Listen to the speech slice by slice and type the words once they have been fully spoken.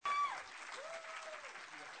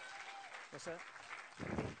What's that?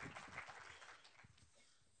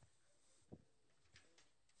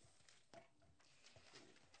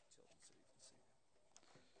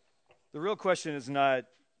 The real question is not,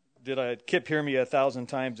 did Kip hear me 1,000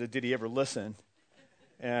 times, or did he ever listen?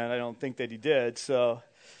 And I don't think that he did, so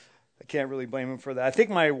I can't really blame him for that. I think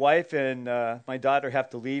my wife and my daughter have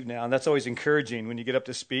to leave now, and that's always encouraging when you get up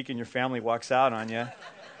to speak and your family walks out on you.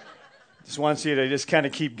 Just wants you to just kind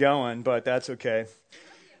of keep going, but that's okay.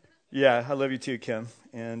 Yeah, I love you too, Kim.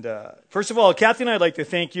 And first of all, Kathy and I'd like to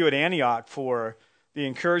thank you at Antioch for the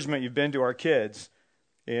encouragement you've been to our kids.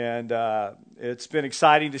 And it's been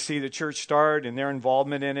exciting to see the church start and their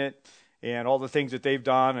involvement in it and all the things that they've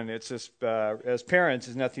done. And it's just, as parents,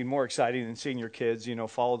 is nothing more exciting than seeing your kids,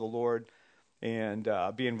 follow the Lord and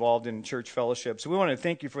be involved in church fellowship. So we want to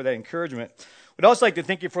thank you for that encouragement. We'd also like to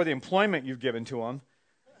thank you for the employment you've given to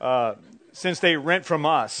them. Since they rent from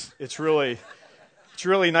us, it's really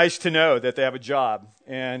nice to know that they have a job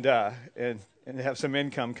and have some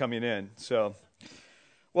income coming in. So.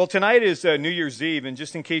 Well, tonight is New Year's Eve, and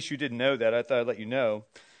just in case you didn't know that, I thought I'd let you know.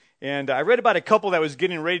 And I read about a couple that was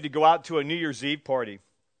getting ready to go out to a New Year's Eve party.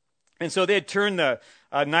 And so they had turned the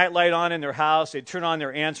nightlight on in their house. They'd turned on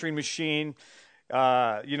their answering machine.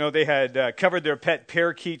 They had covered their pet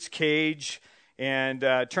parakeet's cage and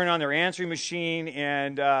turned on their answering machine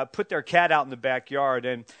and put their cat out in the backyard.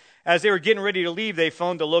 And as they were getting ready to leave, they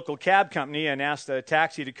phoned the local cab company and asked a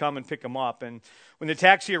taxi to come and pick them up. And when the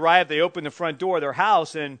taxi arrived, they opened the front door of their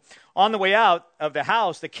house, and on the way out of the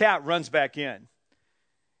house, the cat runs back in.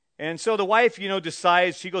 And so the wife,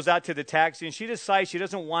 decides, she goes out to the taxi, and she decides she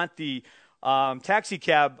doesn't want the taxi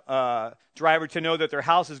cab driver to know that their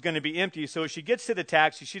house is going to be empty. So she gets to the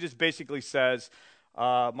taxi, she just basically says,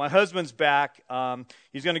 my husband's back.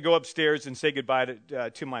 He's going to go upstairs and say goodbye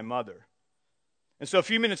to my mother. And so a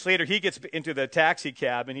few minutes later, he gets into the taxi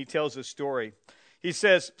cab, and he tells this story. He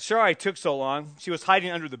says, sorry I took so long. She was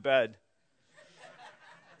hiding under the bed.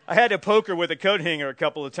 I had to poke her with a coat hanger a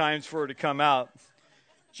couple of times for her to come out.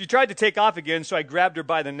 She tried to take off again, so I grabbed her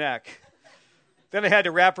by the neck. Then I had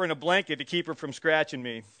to wrap her in a blanket to keep her from scratching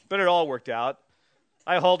me. But it all worked out.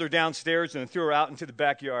 I hauled her downstairs and threw her out into the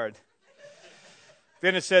backyard.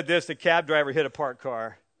 Then it said this, the cab driver hit a parked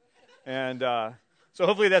car. And so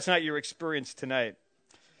hopefully that's not your experience tonight.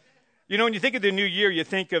 When you think of the new year, you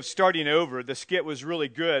think of starting over. The skit was really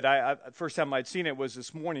good. First time I'd seen it was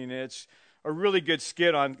this morning, and it's a really good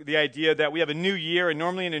skit on the idea that we have a new year, and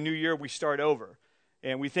normally in a new year we start over.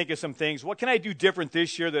 And we think of some things. What can I do different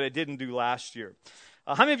this year that I didn't do last year?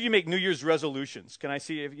 How many of you make New Year's resolutions? Can I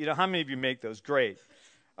see, how many of you make those? Great.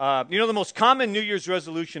 The most common New Year's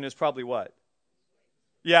resolution is probably what?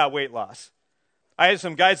 Yeah, weight loss. I have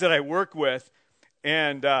some guys that I work with,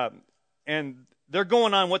 and they're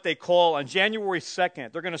going on what they call, on January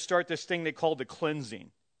 2nd, they're going to start this thing they call the cleansing.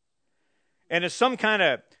 And it's some kind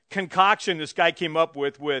of concoction this guy came up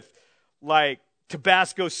with like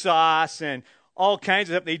Tabasco sauce and all kinds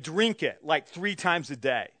of stuff. They drink it like 3 times a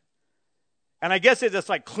day. And I guess it just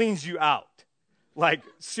like cleans you out. Like,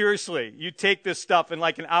 seriously, you take this stuff and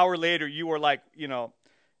like an hour later you are like,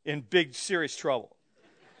 in big, serious trouble.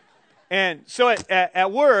 And so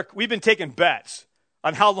at work, we've been taking bets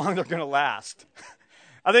on how long they're going to last.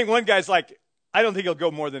 I think one guy's like, I don't think he'll go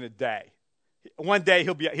more than a day. One day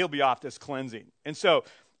he'll be off this cleansing. And so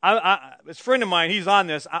this friend of mine, he's on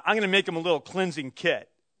this. I'm going to make him a little cleansing kit.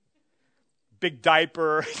 Big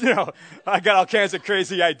diaper, I got all kinds of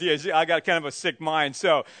crazy ideas. I got kind of a sick mind.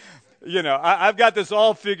 So, I've got this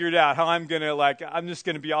all figured out how I'm going to I'm just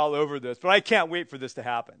going to be all over this. But I can't wait for this to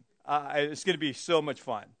happen. It's going to be so much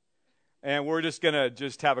fun. And we're just going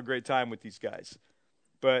to have a great time with these guys.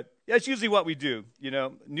 But that's usually what we do,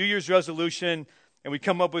 New Year's resolution, and we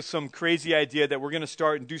come up with some crazy idea that we're going to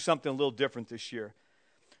start and do something a little different this year.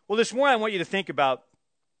 Well, this morning I want you to think about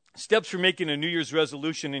steps for making a New Year's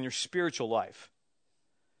resolution in your spiritual life.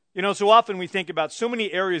 So often we think about so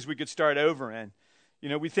many areas we could start over in.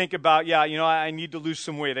 We think about, I need to lose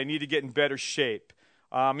some weight. I need to get in better shape.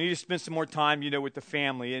 I need to spend some more time, with the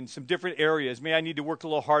family in some different areas. Maybe I need to work a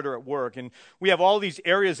little harder at work. And we have all these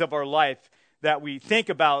areas of our life that we think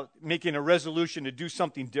about making a resolution to do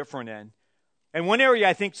something different in. And one area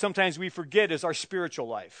I think sometimes we forget is our spiritual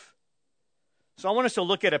life. So I want us to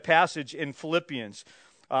look at a passage in Philippians.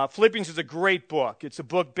 Philippians is a great book. It's a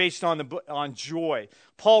book based on joy.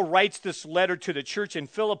 Paul writes this letter to the church in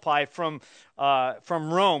Philippi from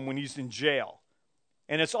Rome when he's in jail.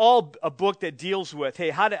 And it's all a book that deals with,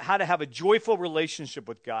 how to have a joyful relationship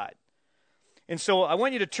with God. And so I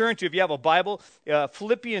want you to turn to, if you have a Bible,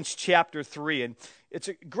 Philippians chapter 3. And it's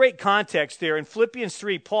a great context there. In Philippians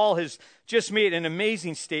 3, Paul has just made an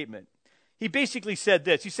amazing statement. He basically said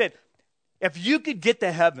this. He said, if you could get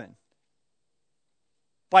to heaven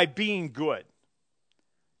by being good,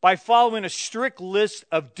 by following a strict list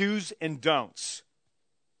of do's and don'ts,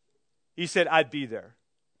 he said, I'd be there.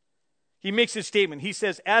 He makes a statement. He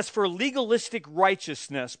says, as for legalistic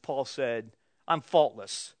righteousness, Paul said, I'm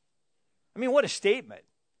faultless. I mean, what a statement.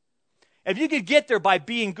 If you could get there by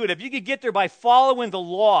being good, if you could get there by following the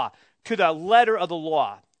law to the letter of the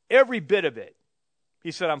law, every bit of it,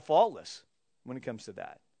 he said, I'm faultless when it comes to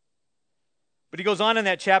that. But he goes on in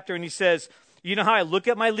that chapter and he says, you know how I look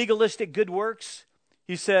at my legalistic good works?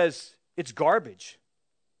 He says, it's garbage.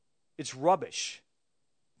 It's rubbish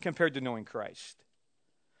compared to knowing Christ.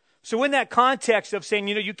 So in that context of saying,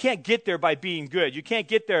 you can't get there by being good. You can't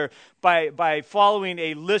get there by following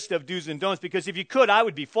a list of do's and don'ts, because if you could, I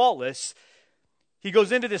would be faultless. He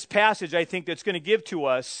goes into this passage, I think, that's going to give to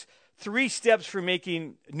us 3 steps for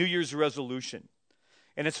making New Year's resolution.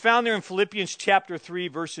 And it's found there in Philippians chapter 3,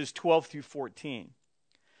 verses 12 through 14.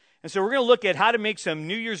 And so we're going to look at how to make some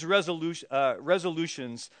New Year's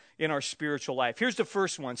resolutions in our spiritual life. Here's the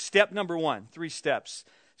first one. Step number 1, 3 steps.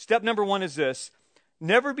 Step number 1 is this.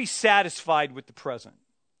 Never be satisfied with the present.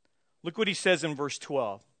 Look what he says in verse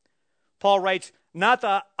 12. Paul writes, not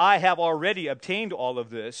that I have already obtained all of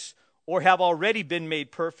this or have already been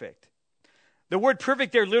made perfect. The word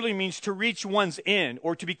perfect there literally means to reach one's end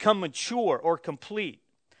or to become mature or complete.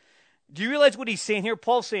 Do you realize what he's saying here?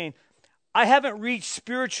 Paul's saying, I haven't reached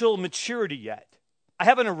spiritual maturity yet. I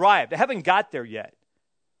haven't arrived. I haven't got there yet.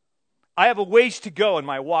 I have a ways to go in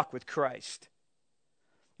my walk with Christ.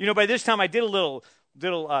 By this time I did a little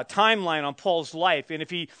timeline on Paul's life. And if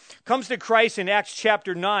he comes to Christ in Acts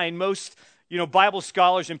chapter 9, most Bible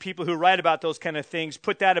scholars and people who write about those kind of things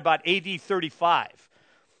put that about AD 35.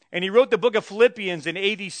 And he wrote the book of Philippians in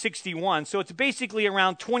AD 61. So it's basically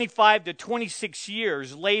around 25 to 26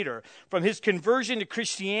 years later from his conversion to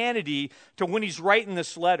Christianity to when he's writing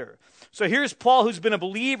this letter. So here's Paul, who's been a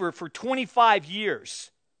believer for 25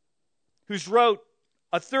 years, who's wrote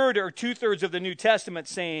a third or 2/3 of the New Testament,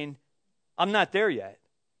 saying, I'm not there yet.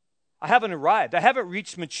 I haven't arrived. I haven't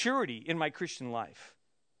reached maturity in my Christian life.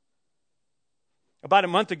 About a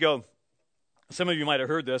month ago, some of you might have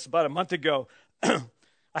heard this, about a month ago,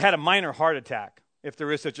 I had a minor heart attack, if there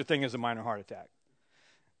is such a thing as a minor heart attack.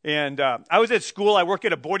 And I was at school. I work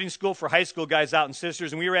at a boarding school for high school guys out and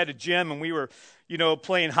sisters, and we were at a gym, and we were,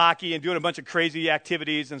 playing hockey and doing a bunch of crazy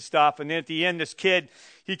activities and stuff. And then at the end, this kid,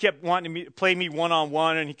 he kept wanting to play me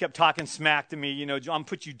one-on-one, and he kept talking smack to me, I'm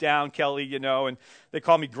put you down, Kelly, and they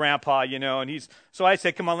call me Grandpa, and so I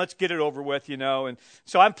said, come on, let's get it over with, and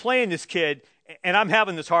so I'm playing this kid, and I'm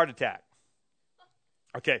having this heart attack.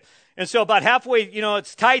 Okay, and so about halfway,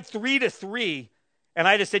 it's tied 3-3, and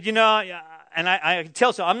I just said, and I could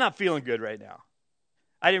tell, so I'm not feeling good right now.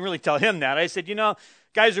 I didn't really tell him that. I said,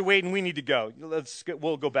 guys are waiting, we need to go.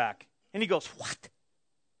 We'll go back. And he goes, what?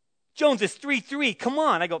 Jones, it's 3-3, come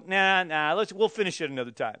on. I go, nah, we'll finish it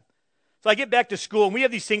another time. So I get back to school, and we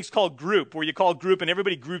have these things called group, where you call group, and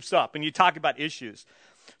everybody groups up, and you talk about issues.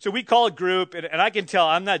 So we call a group, and I can tell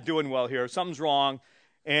I'm not doing well here. Something's wrong.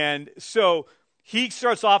 And so he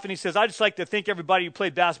starts off and he says, I'd just like to thank everybody who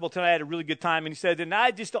played basketball tonight. I had a really good time. And he said, and I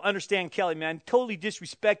just don't understand Kelly, man. Totally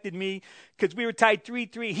disrespected me because we were tied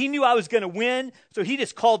 3-3. He knew I was going to win, so he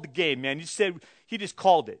just called the game, man. He just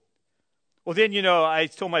called it. Well, then, I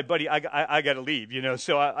told my buddy, I got to leave,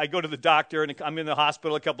 So I go to the doctor, and I'm in the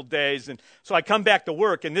hospital a couple days. And so I come back to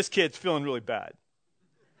work, and this kid's feeling really bad.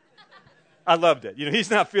 I loved it. He's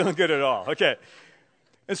not feeling good at all. Okay.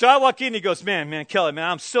 And so I walk in, and he goes, man, Kelly, man,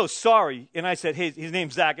 I'm so sorry. And I said, hey, his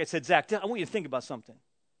name's Zach. I said, Zach, I want you to think about something.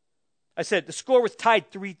 I said, the score was tied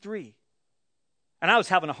 3-3, and I was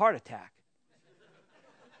having a heart attack.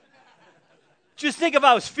 Just think if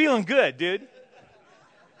I was feeling good, dude.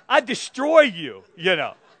 I'd destroy you,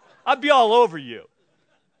 I'd be all over you.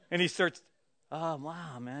 And he starts, oh,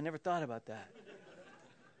 wow, man, I never thought about that.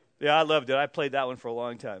 Yeah, I loved it. I played that one for a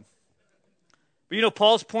long time. But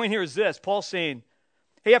Paul's point here is this. Paul's saying,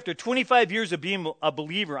 hey, after 25 years of being a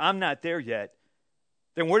believer, I'm not there yet.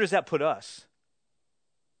 Then where does that put us?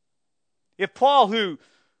 If Paul, who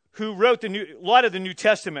wrote a lot of the New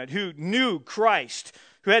Testament, who knew Christ,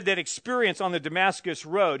 who had that experience on the Damascus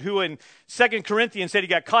Road, who in 2 Corinthians said he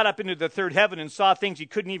got caught up into the third heaven and saw things he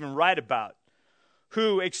couldn't even write about,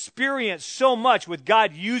 who experienced so much with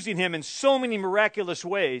God using him in so many miraculous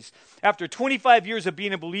ways, after 25 years of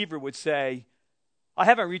being a believer would say, I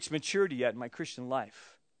haven't reached maturity yet in my Christian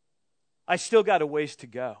life. I still got a ways to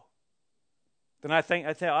go. Then I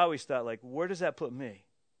always thought, where does that put me?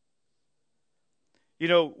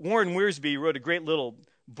 Warren Wiersbe wrote a great little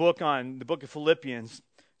book on the book of Philippians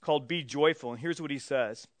called Be Joyful, and here's what he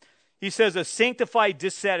says. He says, a sanctified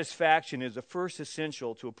dissatisfaction is the first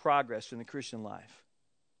essential to a progress in the Christian life.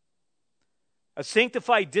 A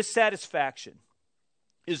sanctified dissatisfaction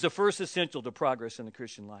is the first essential to progress in the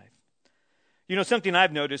Christian life. You know, something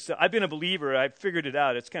I've noticed, I've been a believer, I've figured it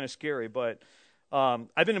out, it's kind of scary, but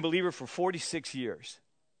I've been a believer for 46 years.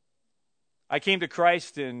 I came to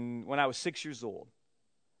Christ when I was 6 years old.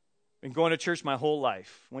 Been going to church my whole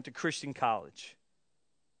life. Went to Christian college.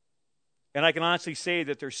 And I can honestly say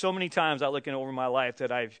that there's so many times I look over my life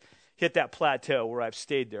that I've hit that plateau where I've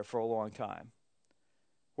stayed there for a long time.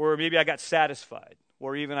 Or maybe I got satisfied.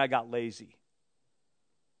 Or even I got lazy.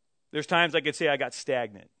 There's times I could say I got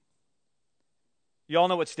stagnant. You all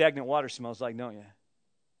know what stagnant water smells like, don't you?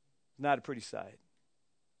 Not a pretty sight.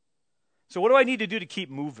 So what do I need to do to keep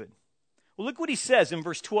moving? Well, look what he says in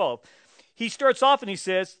verse 12. He starts off and he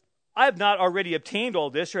says, I have not already obtained all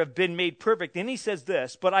this or have been made perfect. Then he says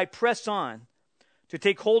this, but I press on to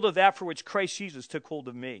take hold of that for which Christ Jesus took hold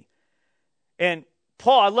of me. And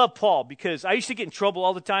Paul, I love Paul because I used to get in trouble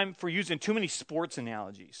all the time for using too many sports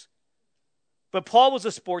analogies. But Paul was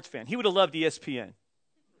a sports fan. He would have loved ESPN.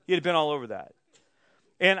 He'd have been all over that.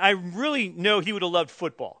 And I really know he would have loved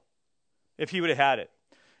football if he would have had it.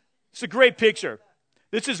 It's a great picture.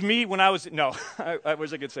 This is me when I was, no, I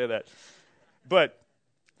wish I could say that. But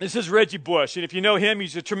this is Reggie Bush, and if you know him,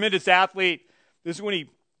 he's a tremendous athlete. This is when he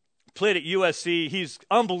played at USC. He's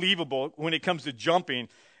unbelievable when it comes to jumping.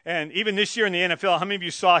 And even this year in the NFL, how many of you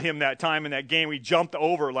saw him that time in that game? He jumped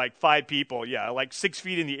over like 5 people, like 6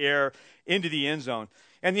 feet in the air into the end zone.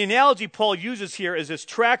 And the analogy Paul uses here is this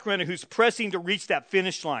track runner who's pressing to reach that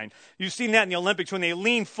finish line. You've seen that in the Olympics when they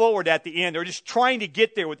lean forward at the end. They're just trying to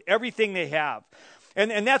get there with everything they have.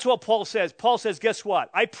 And that's what Paul says. Paul says, guess what?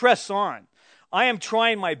 I press on. I am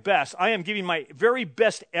trying my best. I am giving my very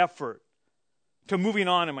best effort to moving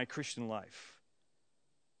on in my Christian life.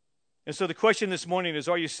 And so the question this morning is,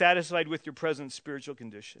 are you satisfied with your present spiritual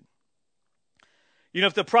condition? You know,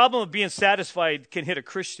 if the problem of being satisfied can hit a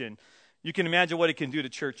Christian, you can imagine what it can do to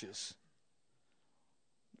churches.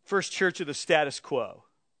 First church of the status quo.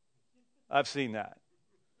 I've seen that.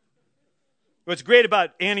 What's great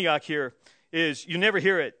about Antioch here is you never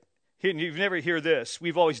hear it. You never hear this.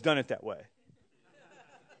 We've always done it that way.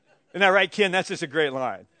 Isn't that right, Ken? That's just a great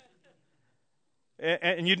line.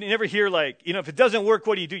 And you never hear if it doesn't work,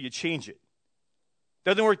 what do? You change it.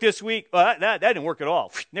 Doesn't work this week? Well, that didn't work at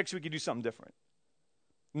all. Next week you do something different.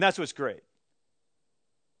 And that's what's great.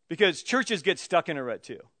 Because churches get stuck in a rut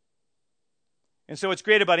too. And so what's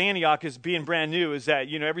great about Antioch is being brand new is that,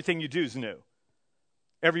 everything you do is new.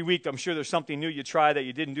 Every week I'm sure there's something new you try that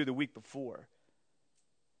you didn't do the week before.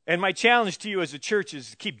 And my challenge to you as a church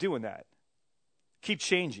is to keep doing that. Keep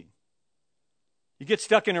changing. You get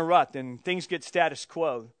stuck in a rut, then things get status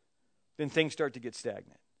quo, then things start to get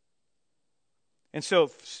stagnant. And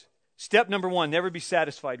so step number 1, never be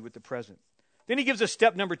satisfied with the present. Then he gives us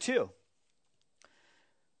step number 2.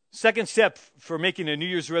 Second step for making a New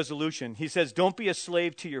Year's resolution, he says, don't be a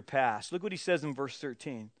slave to your past. Look what he says in verse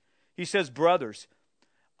 13. He says, brothers,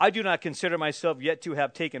 I do not consider myself yet to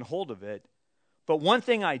have taken hold of it, but one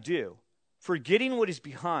thing I do, forgetting what is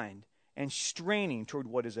behind and straining toward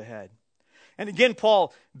what is ahead. And again,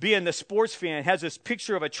 Paul, being the sports fan, has this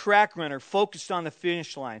picture of a track runner focused on the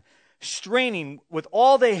finish line, straining with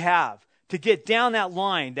all they have to get down that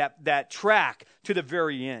line, that track to the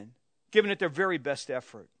very end, giving it their very best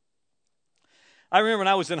effort. I remember when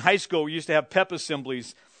I was in high school, we used to have pep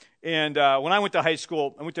assemblies. And when I went to high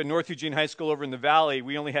school, I went to North Eugene High School over in the valley.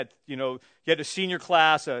 We only had, you had a senior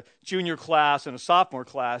class, a junior class, and a sophomore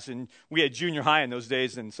class. And we had junior high in those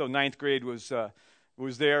days. And so 9th grade was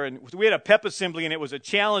there. And we had a pep assembly, and it was a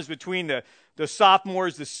challenge between the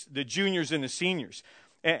sophomores, the juniors, and the seniors.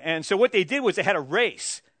 And so what they did was they had a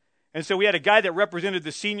race. And so we had a guy that represented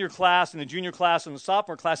the senior class and the junior class and the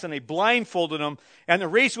sophomore class, and they blindfolded them. And the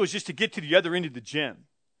race was just to get to the other end of the gym.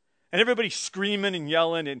 And everybody's screaming and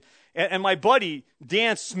yelling. And my buddy,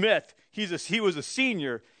 Dan Smith, he was a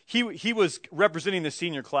senior. He was representing the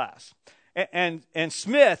senior class. And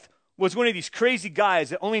Smith was one of these crazy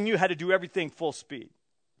guys that only knew how to do everything full speed.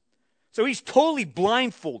 So he's totally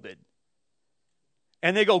blindfolded.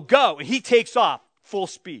 And they go, and he takes off full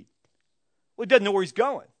speed. Well, he doesn't know where he's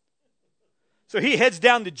going. So he heads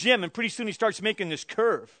down the gym, and pretty soon he starts making this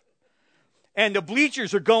curve. And the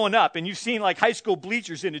bleachers are going up, and you've seen like high school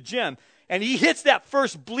bleachers in a gym, and he hits that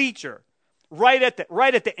first bleacher right at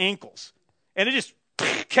the ankles, and it just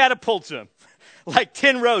catapults him like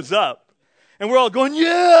 10 rows up. And we're all going,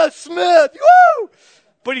 yeah, Smith, woo!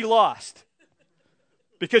 But he lost.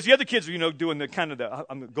 Because the other kids were, doing the kind of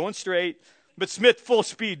I'm going straight. But Smith, full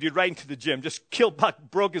speed, dude, right into the gym, just killed Buck,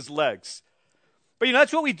 broke his legs. But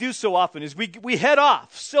that's what we do so often is we head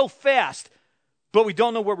off so fast, but we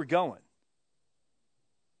don't know where we're going.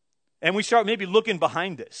 And we start maybe looking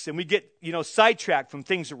behind us, and we get, sidetracked from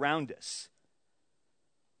things around us.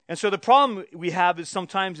 And so the problem we have is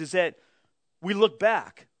sometimes is that we look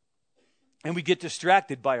back and we get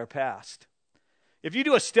distracted by our past. If you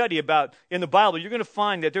do a study about in the Bible, you're going to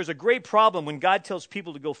find that there's a great problem when God tells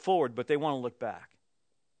people to go forward, but they want to look back.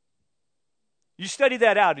 You study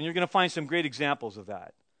that out, and you're going to find some great examples of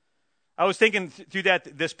that. I was thinking through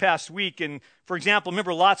that this past week, and for example,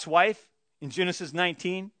 remember Lot's wife in Genesis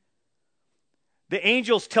 19? The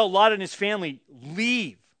angels tell Lot and his family,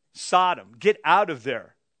 leave Sodom, get out of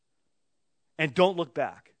there, and don't look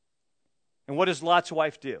back. And what does Lot's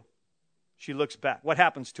wife do? She looks back. What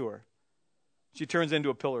happens to her? She turns into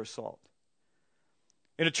a pillar of salt.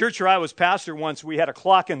 In a church where I was pastor once, we had a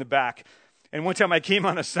clock in the back. And one time I came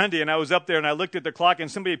on a Sunday and I was up there and I looked at the clock and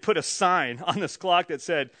somebody put a sign on this clock that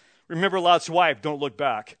said, remember Lot's wife, don't look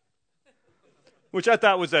back. Which I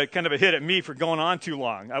thought was a kind of a hit at me for going on too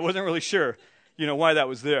long. I wasn't really sure, why that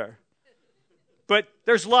was there. But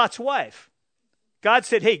there's Lot's wife. God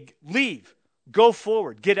said, hey, leave, go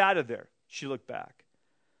forward, get out of there. She looked back.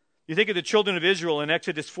 You think of the children of Israel in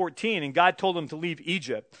Exodus 14, and God told them to leave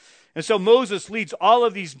Egypt. And so Moses leads all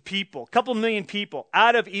of these people, a couple million people,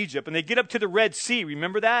 out of Egypt, and they get up to the Red Sea.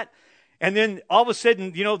 Remember that? And then all of a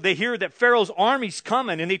sudden, they hear that Pharaoh's army's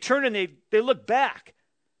coming, and they turn and they look back.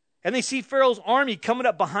 And they see Pharaoh's army coming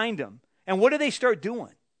up behind them. And what do they start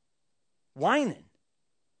doing? Whining.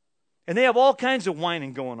 And they have all kinds of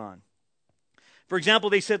whining going on. For example,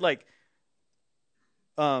 they said let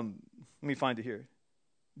me find it here.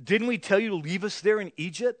 Didn't we tell you to leave us there in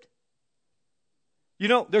Egypt?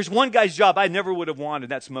 There's one guy's job I never would have wanted.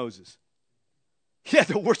 That's Moses. He had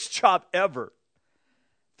the worst job ever.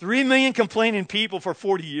 3 million complaining people for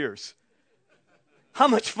 40 years. How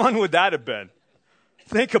much fun would that have been?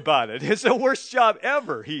 Think about it. It's the worst job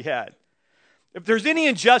ever he had. If there's any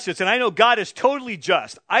injustice, and I know God is totally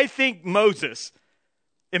just, I think Moses,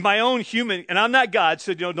 in my own human, and I'm not God,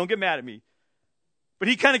 so don't get mad at me, but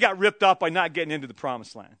he kind of got ripped off by not getting into the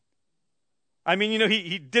promised land. I mean,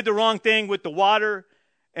 he did the wrong thing with the water,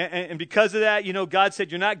 and because of that, God said,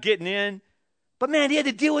 you're not getting in. But man, he had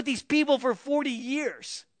to deal with these people for 40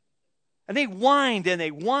 years. And they whined, and they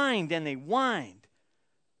whined, and they whined.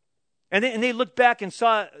 And they looked back and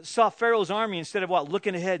saw Pharaoh's army instead of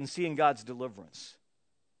looking ahead and seeing God's deliverance.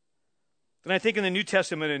 And I think in the New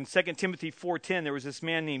Testament, in 2 Timothy 4:10, there was this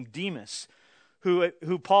man named Demas,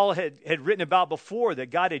 who Paul had written about before,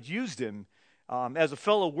 that God had used him as a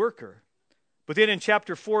fellow worker. But then in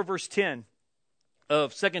chapter 4, verse 10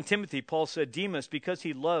 of 2 Timothy, Paul said, Demas, because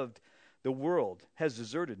he loved the world, has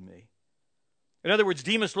deserted me. In other words,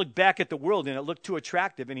 Demas looked back at the world and it looked too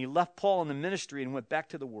attractive, and he left Paul in the ministry and went back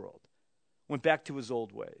to the world, went back to his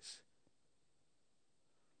old ways.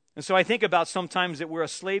 And so I think about sometimes that we're a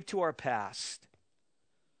slave to our past.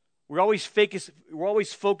 We're always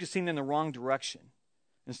focusing in the wrong direction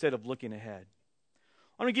instead of looking ahead.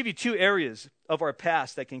 I'm going to give you 2 areas of our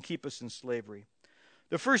past that can keep us in slavery.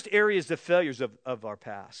 The first area is the failures of our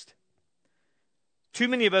past. Too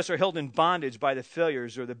many of us are held in bondage by the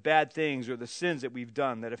failures or the bad things or the sins that we've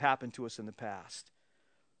done that have happened to us in the past.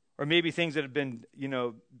 Or maybe things that have been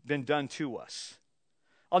done to us.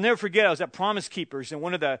 I'll never forget, I was at Promise Keepers, and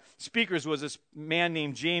one of the speakers was this man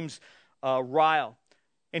named James Ryle.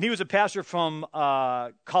 And he was a pastor from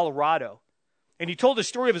Colorado. And he told the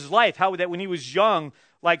story of his life, how that when he was young,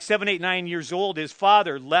 like 7, 8, 9 years old, his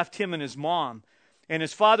father left him and his mom. And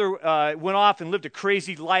his father went off and lived a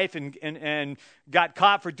crazy life and got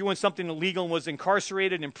caught for doing something illegal and was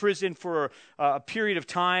incarcerated in prison for a period of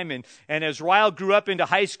time. And as Ryle grew up into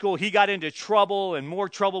high school, he got into trouble and more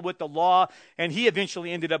trouble with the law. And he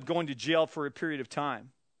eventually ended up going to jail for a period of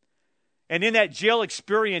time. And in that jail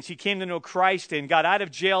experience, he came to know Christ and got out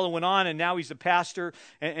of jail and went on, and now he's a pastor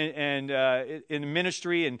and in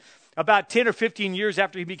ministry. And about 10 or 15 years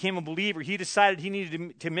after he became a believer, he decided he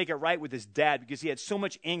needed to make it right with his dad because he had so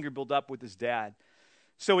much anger built up with his dad.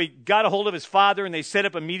 So he got a hold of his father, and they set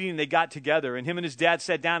up a meeting, and they got together. And him and his dad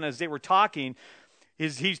sat down, and as they were talking,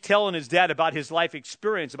 he's telling his dad about his life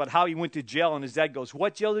experience, about how he went to jail. And his dad goes,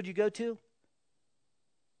 "What jail did you go to?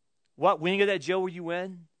 What wing of that jail were you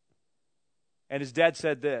in?" And his dad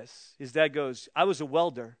said this. His dad goes, "I was a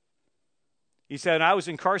welder." He said, "And I was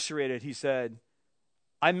incarcerated." He said,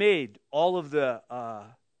 "I made all of the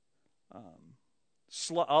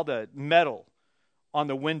metal on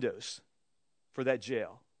the windows for that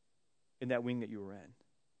jail in that wing that you were in."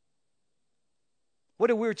 What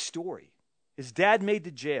a weird story. his dad made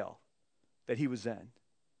the jail that he was in.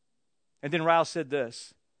 And then Ryle said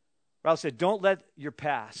this. Ryle said, don't let your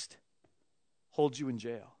past hold you in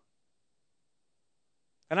jail.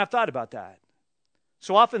 And I've thought about that.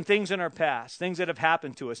 So often things in our past, things that have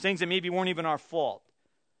happened to us, things that maybe weren't even our fault,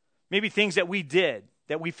 maybe things that we did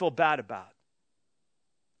that we feel bad about,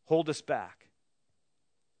 hold us back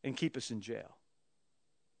and keep us in jail.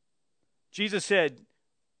 Jesus said,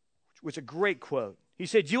 which is a great quote, he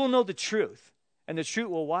said, you will know the truth, and the truth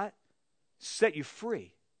will what? Set you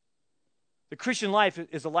free. The Christian life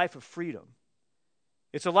is a life of freedom.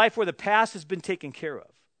 It's a life where the past has been taken care of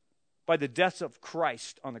by the death of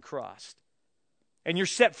Christ on the cross. And you're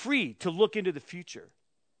set free to look into the future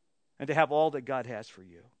and to have all that God has for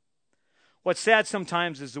you. What's sad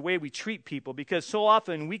sometimes is the way we treat people, because so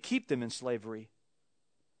often we keep them in slavery.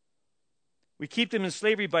 We keep them in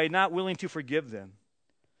slavery by not willing to forgive them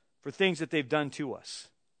for things that they've done to us.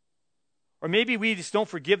 Or maybe we just don't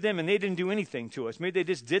forgive them and they didn't do anything to us. Maybe they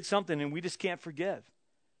just did something and we just can't forgive.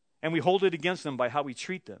 And we hold it against them by how we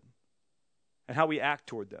treat them and how we act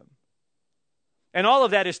toward them. And all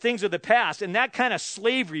of that is things of the past, and that kind of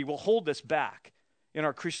slavery will hold us back in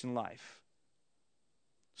our Christian life.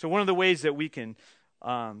 So one of the ways that we can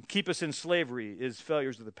keep us in slavery is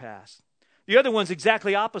failures of the past. The other one's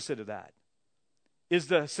exactly opposite of that, is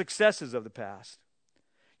the successes of the past.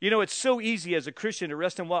 You know, it's so easy as a Christian to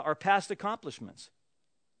rest in what? Our past accomplishments.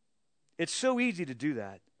 It's so easy to do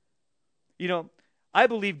that. You know, I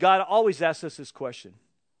believe God always asks us this question.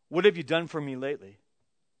 What have you done for me lately?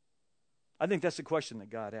 I think that's the question that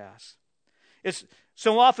God asks. It's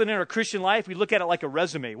so often in our Christian life, we look at it like a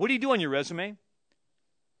resume. What do you do on your resume?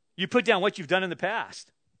 You put down what you've done in the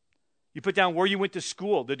past. You put down where you went to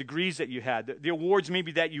school, the degrees that you had, the awards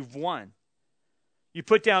maybe that you've won. You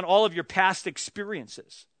put down all of your past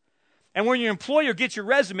experiences. And when your employer gets your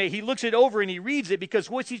resume, he looks it over and he reads it, because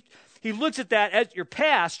he looks at that as your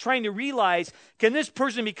past, trying to realize, can this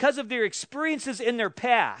person, because of their experiences in their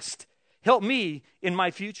past, help me in my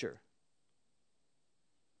future?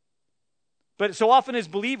 But so often as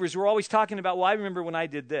believers, we're always talking about, well, I remember when I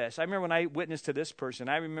did this. I remember when I witnessed to this person.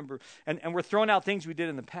 I remember, and we're throwing out things we did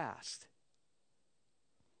in the past.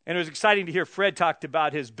 And it was exciting to hear Fred talked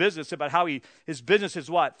about his business, about how his business is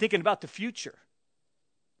what? Thinking about the future.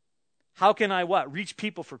 How can I what? Reach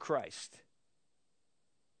people for Christ.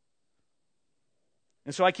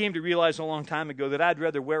 And so I came to realize a long time ago that I'd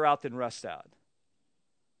rather wear out than rust out.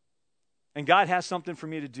 And God has something for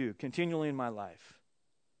me to do continually in my life.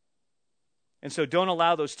 And so don't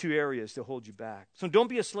allow those two areas to hold you back. So don't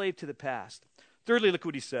be a slave to the past. Thirdly, look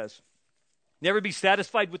what he says. Never be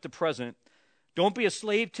satisfied with the present. Don't be a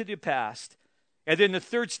slave to the past. And then the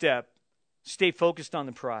third step, stay focused on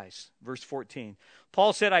the prize. Verse 14.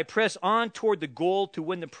 Paul said, I press on toward the goal to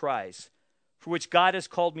win the prize for which God has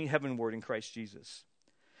called me heavenward in Christ Jesus.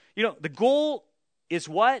 You know, the goal is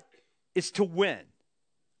what? It's to win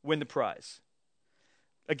the prize.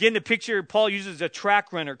 Again, the picture Paul uses a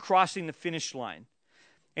track runner crossing the finish line.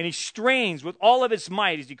 And he strains with all of his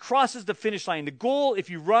might as he crosses the finish line. The goal, if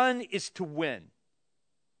you run, is to win.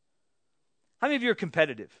 How many of you are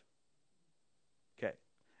competitive? Okay.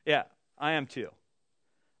 Yeah, I am too.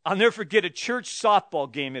 I'll never forget a church softball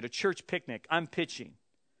game at a church picnic. I'm pitching.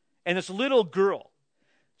 And this little girl,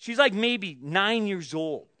 she's like maybe 9 years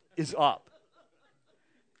old, is up.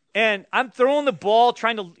 And I'm throwing the ball,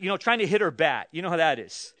 trying to hit her bat. You know how that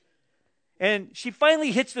is. And she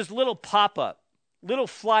finally hits this little pop-up, little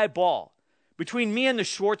fly ball between me and the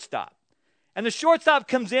shortstop. And the shortstop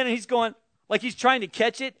comes in and he's going, like he's trying to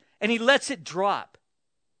catch it, and he lets it drop.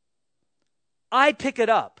 I pick it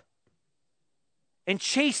up and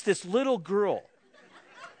chase this little girl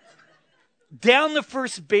down the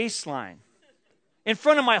first baseline in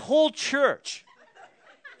front of my whole church.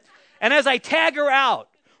 And as I tag her out,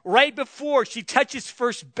 right before she touches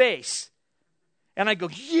first base, and I go,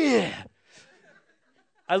 yeah.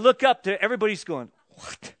 I look up to everybody's going,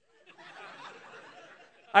 what?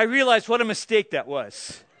 I realized what a mistake that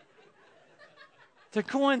was. They're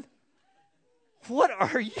going, what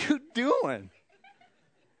are you doing?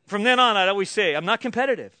 From then on, I'd always say, I'm not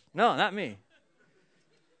competitive. No, not me.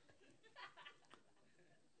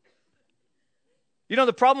 You know,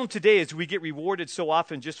 the problem today is we get rewarded so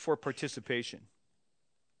often just for participation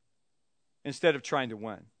instead of trying to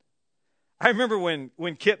win. I remember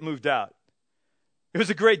when Kip moved out. It was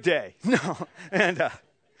a great day. No. And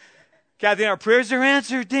Kathy, our prayers are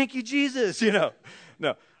answered. Thank you, Jesus. No.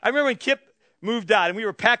 I remember when Kip moved out and we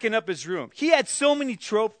were packing up his room. He had so many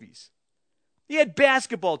trophies. He had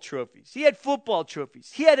basketball trophies. He had football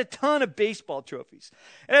trophies. He had a ton of baseball trophies.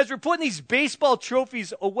 And as we're putting these baseball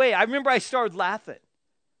trophies away, I remember I started laughing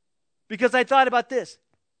because I thought about this.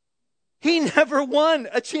 He never won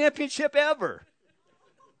a championship ever.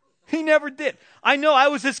 He never did. I know, I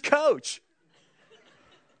was his coach.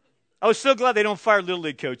 I was so glad they don't fire Little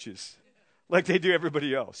League coaches like they do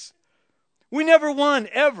everybody else. We never won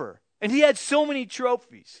ever. And he had so many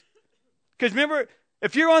trophies. Because remember,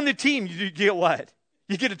 if you're on the team, you get what?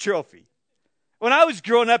 You get a trophy. When I was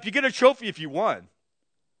growing up, you get a trophy if you won.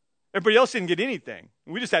 Everybody else didn't get anything.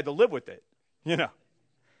 We just had to live with it, you know.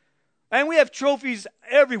 And we have trophies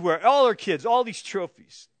everywhere. All our kids, all these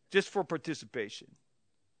trophies, just for participation.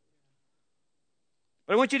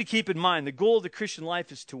 But I want you to keep in mind, the goal of the Christian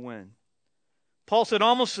life is to win. Paul said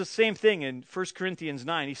almost the same thing in 1 Corinthians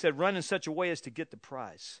 9. He said, run in such a way as to get the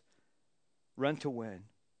prize. Run to win.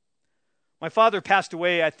 My father passed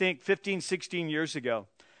away, I think, 15, 16 years ago.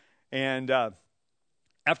 And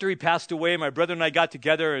after he passed away, my brother and I got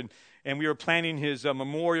together and we were planning his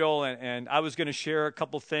memorial, and I was going to share a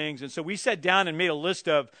couple things. And so we sat down and made a list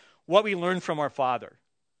of what we learned from our father.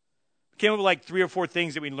 We came up with like 3 or 4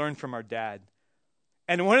 things that we learned from our dad.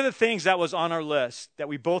 And one of the things that was on our list that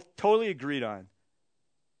we both totally agreed on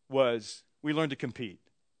was we learned to compete.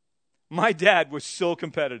 My dad was so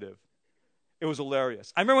competitive. It was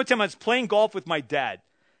hilarious. I remember one time I was playing golf with my dad.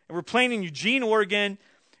 And we're playing in Eugene, Oregon.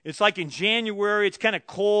 It's like in January. It's kind of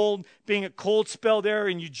cold, being a cold spell there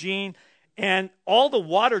in Eugene. And all the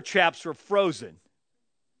water traps were frozen.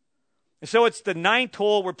 And so it's the 9th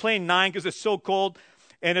hole. We're playing 9 because it's so cold.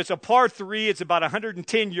 And it's a par 3. It's about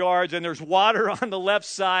 110 yards. And there's water on the left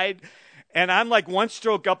side. And I'm like 1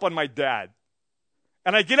 stroke up on my dad.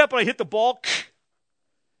 And I get up and I hit the ball.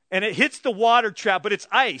 And it hits the water trap, but it's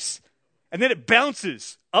ice. And then it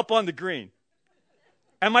bounces up on the green.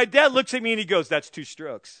 And my dad looks at me and he goes, that's 2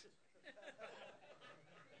 strokes.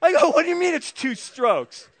 I go, what do you mean it's 2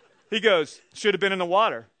 strokes? He goes, should have been in the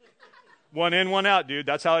water. 1 in, 1 out, dude.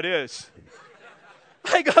 That's how it is.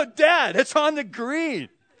 I go, Dad, it's on the green.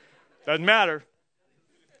 Doesn't matter.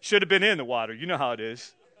 Should have been in the water. You know how it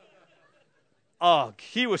is. Oh,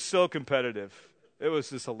 he was so competitive. It was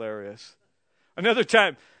just hilarious. Another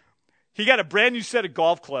time, he got a brand new set of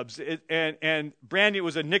golf clubs, and brand new. It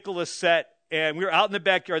was a Nicholas set, and we were out in the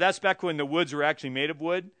backyard. That's back when the woods were actually made of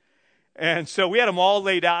wood. And so we had them all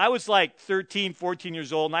laid out. I was like 13, 14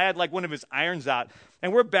 years old, and I had like one of his irons out.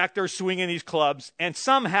 And we're back there swinging these clubs, and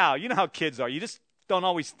somehow, you know how kids are, you just don't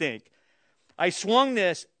always think. I swung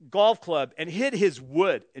this golf club and hit his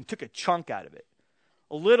wood and took a chunk out of it.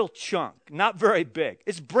 A little chunk, not very big.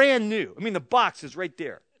 It's brand new. I mean, the box is right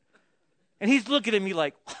there. And he's looking at me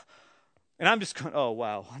like... And I'm just going, oh,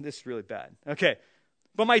 wow, this is really bad. Okay.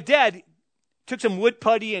 But my dad took some wood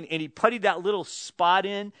putty and he puttied that little spot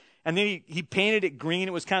in. And then he painted it green.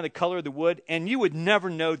 It was kind of the color of the wood. And you would never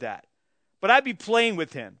know that. But I'd be playing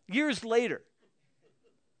with him years later.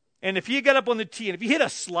 And if he got up on the tee and if he hit a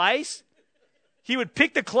slice, he would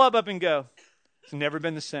pick the club up and go, it's never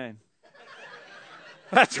been the same.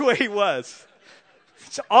 That's the way he was.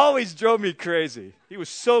 It always drove me crazy. He was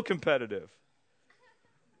so competitive.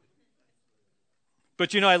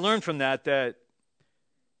 But, you know, I learned from that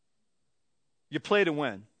you play to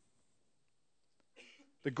win.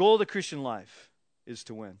 The goal of the Christian life is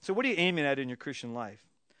to win. So what are you aiming at in your Christian life?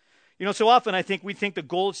 You know, so often I think we think the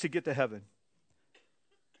goal is to get to heaven.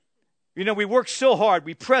 You know, we work so hard.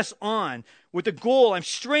 We press on with the goal. I'm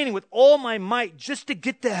straining with all my might just to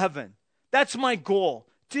get to heaven. That's my goal,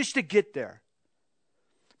 just to get there.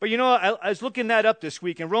 But, you know, I was looking that up this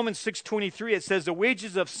week. In Romans 6:23, it says, the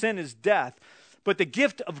wages of sin is death, but the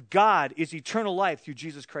gift of God is eternal life through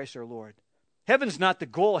Jesus Christ our Lord. Heaven's not the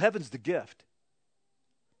goal. Heaven's the gift.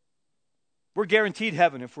 We're guaranteed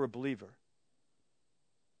heaven if we're a believer.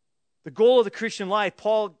 The goal of the Christian life,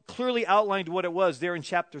 Paul clearly outlined what it was there in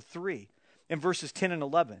chapter 3, in verses 10 and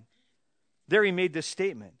 11. There he made this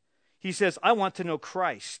statement. He says, I want to know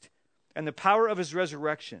Christ and the power of his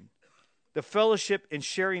resurrection, the fellowship and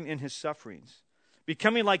sharing in his sufferings,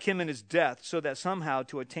 becoming like him in his death, so that somehow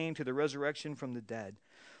to attain to the resurrection from the dead.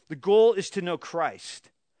 The goal is to know Christ.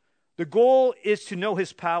 The goal is to know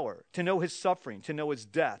his power, to know his suffering, to know his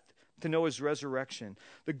death, to know his resurrection.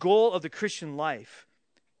 The goal of the Christian life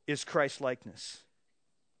is Christ-likeness,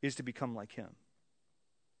 is to become like him.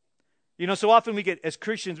 You know, so often as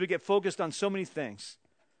Christians, we get focused on so many things.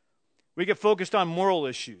 We get focused on moral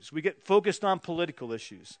issues. We get focused on political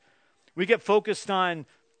issues. We get focused on,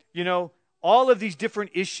 you know, all of these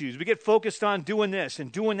different issues. We get focused on doing this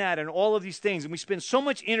and doing that and all of these things. And we spend so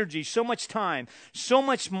much energy, so much time, so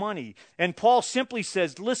much money. And Paul simply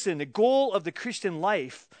says, listen, the goal of the Christian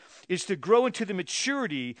life is to grow into the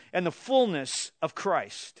maturity and the fullness of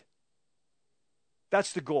Christ.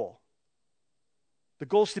 That's the goal. The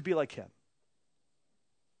goal is to be like him.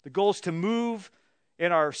 The goal is to move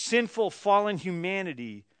in our sinful, fallen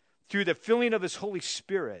humanity through the filling of his Holy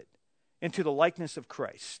Spirit into the likeness of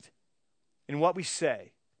Christ in what we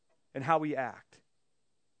say and how we act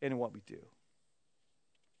and in what we do.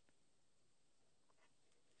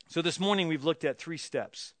 So this morning we've looked at 3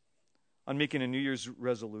 steps on making a New Year's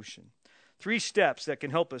resolution. 3 steps that can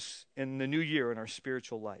help us in the new year in our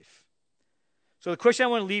spiritual life. So the question I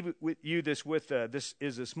want to leave with you this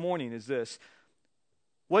morning is this.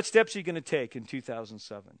 What steps are you going to take in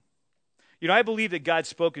 2007? You know, I believe that God's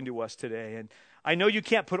spoken to us today, and I know you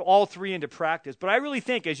can't put all 3 into practice, but I really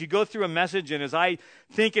think as you go through a message and as I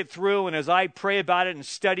think it through and as I pray about it and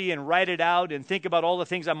study and write it out and think about all the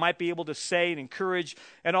things I might be able to say and encourage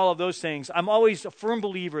and all of those things, I'm always a firm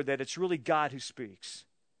believer that it's really God who speaks.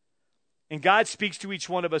 And God speaks to each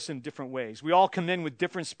one of us in different ways. We all come in with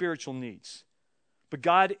different spiritual needs. But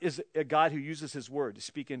God is a God who uses his word to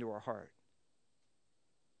speak into our heart.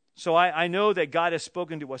 So I know that God has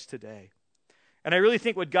spoken to us today. And I really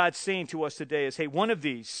think what God's saying to us today is, hey, one of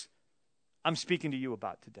these I'm speaking to you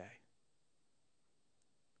about today.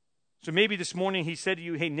 So maybe this morning he said to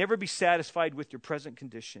you, hey, never be satisfied with your present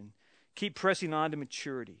condition. Keep pressing on to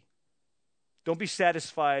maturity. Don't be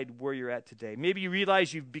satisfied where you're at today. Maybe you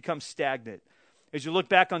realize you've become stagnant. As you look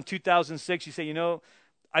back on 2006, you say, you know,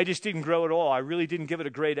 I just didn't grow at all. I really didn't give it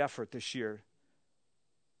a great effort this year.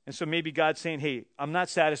 And so maybe God's saying, hey, I'm not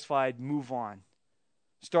satisfied. Move on.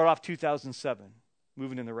 Start off 2007,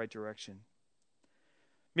 moving in the right direction.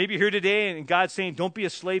 Maybe you're here today and God's saying, don't be a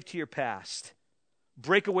slave to your past.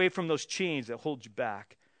 Break away from those chains that hold you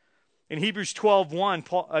back. In Hebrews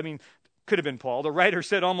 12:1, could have been Paul. The writer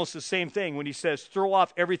said almost the same thing when he says, throw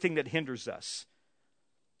off everything that hinders us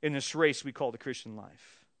in this race we call the Christian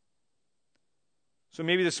life. So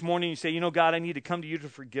maybe this morning you say, you know, God, I need to come to you for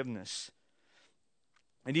forgiveness.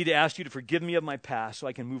 I need to ask you to forgive me of my past so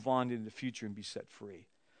I can move on into the future and be set free.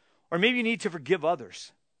 Or maybe you need to forgive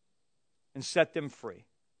others and set them free.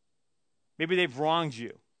 Maybe they've wronged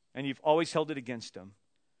you and you've always held it against them.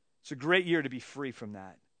 It's a great year to be free from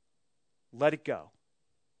that. Let it go.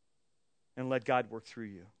 And let God work through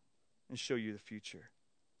you and show you the future.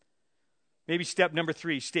 Maybe step number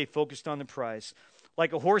 3, stay focused on the prize.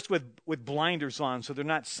 Like a horse with blinders on so they're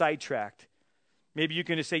not sidetracked. Maybe you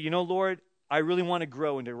can just say, you know, Lord, I really want to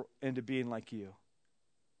grow into being like you.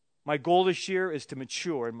 My goal this year is to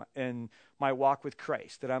mature in my walk with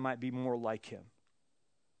Christ, that I might be more like him.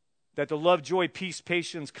 That the love, joy, peace,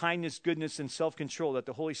 patience, kindness, goodness, and self-control that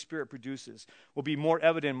the Holy Spirit produces will be more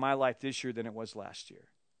evident in my life this year than it was last year.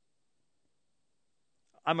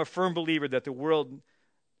 I'm a firm believer that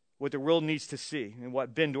what the world needs to see and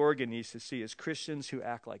what Bend, Oregon needs to see is Christians who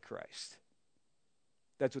act like Christ.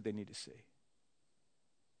 That's what they need to see.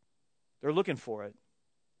 They're looking for it.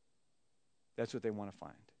 That's what they want to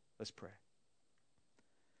find. Let's pray.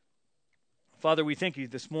 Father, we thank you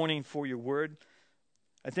this morning for your word.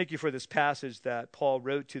 I thank you for this passage that Paul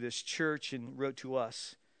wrote to this church and wrote to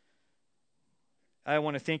us. I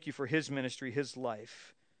want to thank you for his ministry, his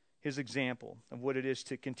life, his example of what it is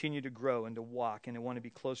to continue to grow and to walk and to want to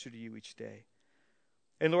be closer to you each day.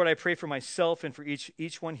 And Lord, I pray for myself and for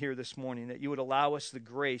each one here this morning that you would allow us the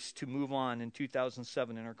grace to move on in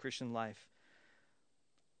 2007 in our Christian life.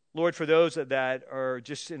 Lord, for those that are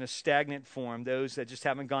just in a stagnant form, those that just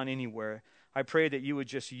haven't gone anywhere, I pray that you would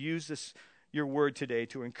just use your word today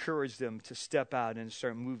to encourage them to step out and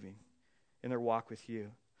start moving in their walk with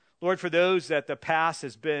you. Lord, for those that the past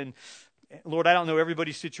has been, Lord, I don't know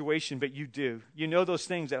everybody's situation, but you do. You know those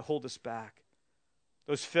things that hold us back.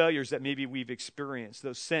 Those failures that maybe we've experienced,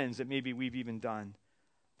 those sins that maybe we've even done,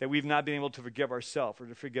 that we've not been able to forgive ourselves or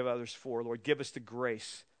to forgive others for. Lord, give us the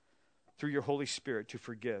grace through your Holy Spirit to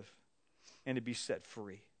forgive and to be set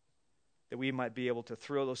free, that we might be able to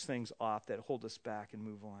throw those things off that hold us back and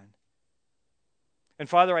move on. And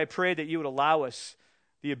Father, I pray that you would allow us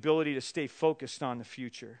the ability to stay focused on the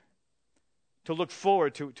future, to look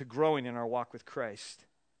forward to growing in our walk with Christ.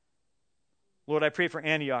 Lord, I pray for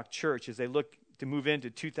Antioch Church as they look to move into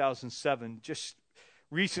 2007, just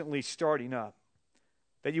recently starting up,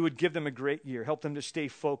 that you would give them a great year, help them to stay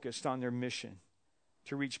focused on their mission,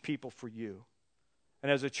 to reach people for you,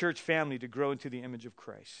 and as a church family to grow into the image of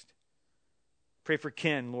Christ. Pray for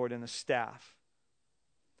Ken, Lord, and the staff.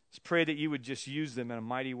 Let's pray that you would just use them in a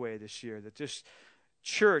mighty way this year, that just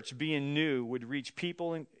church, being new, would reach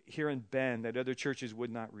people here in Bend that other churches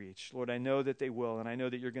would not reach. Lord, I know that they will, and I know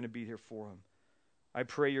that you're going to be here for them. I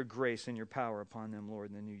pray your grace and your power upon them, Lord,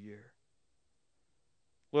 in the new year.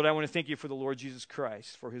 Lord, I want to thank you for the Lord Jesus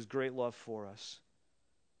Christ, for his great love for us,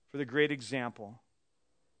 for the great example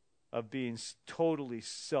of being totally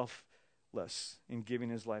selfless in giving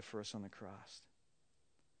his life for us on the cross.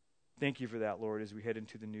 Thank you for that, Lord, as we head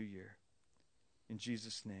into the new year. In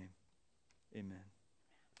Jesus' name, amen.